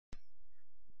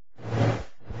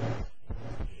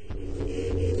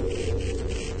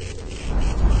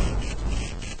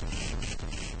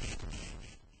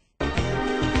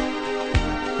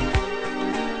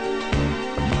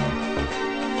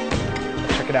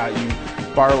out.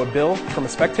 You borrow a bill from a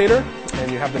spectator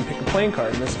and you have them pick a playing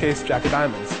card, in this case, Jack of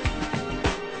Diamonds.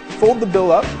 Fold the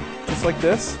bill up, just like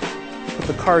this, put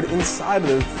the card inside of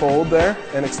the fold there,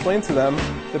 and explain to them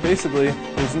that basically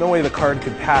there's no way the card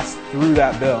could pass through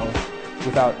that bill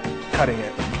without cutting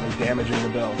it or damaging the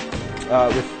bill.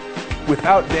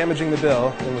 Without damaging the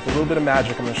bill, and with a little bit of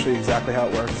magic, I'm going to show you exactly how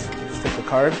it works. Just take the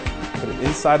card, put it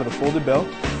inside of the folded bill,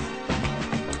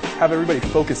 have everybody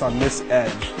focus on this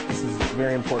edge. This is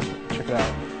very important. Check it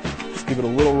out. Just give it a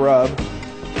little rub.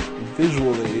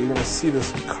 Visually, you're going to see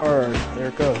this card. There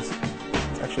it goes.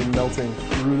 It's actually melting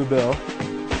through the bill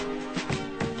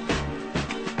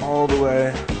all the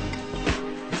way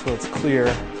so it's clear.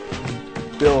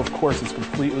 The bill, of course, is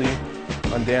completely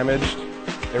undamaged.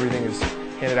 Everything is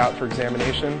handed out for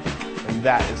examination, and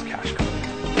that is CashCard.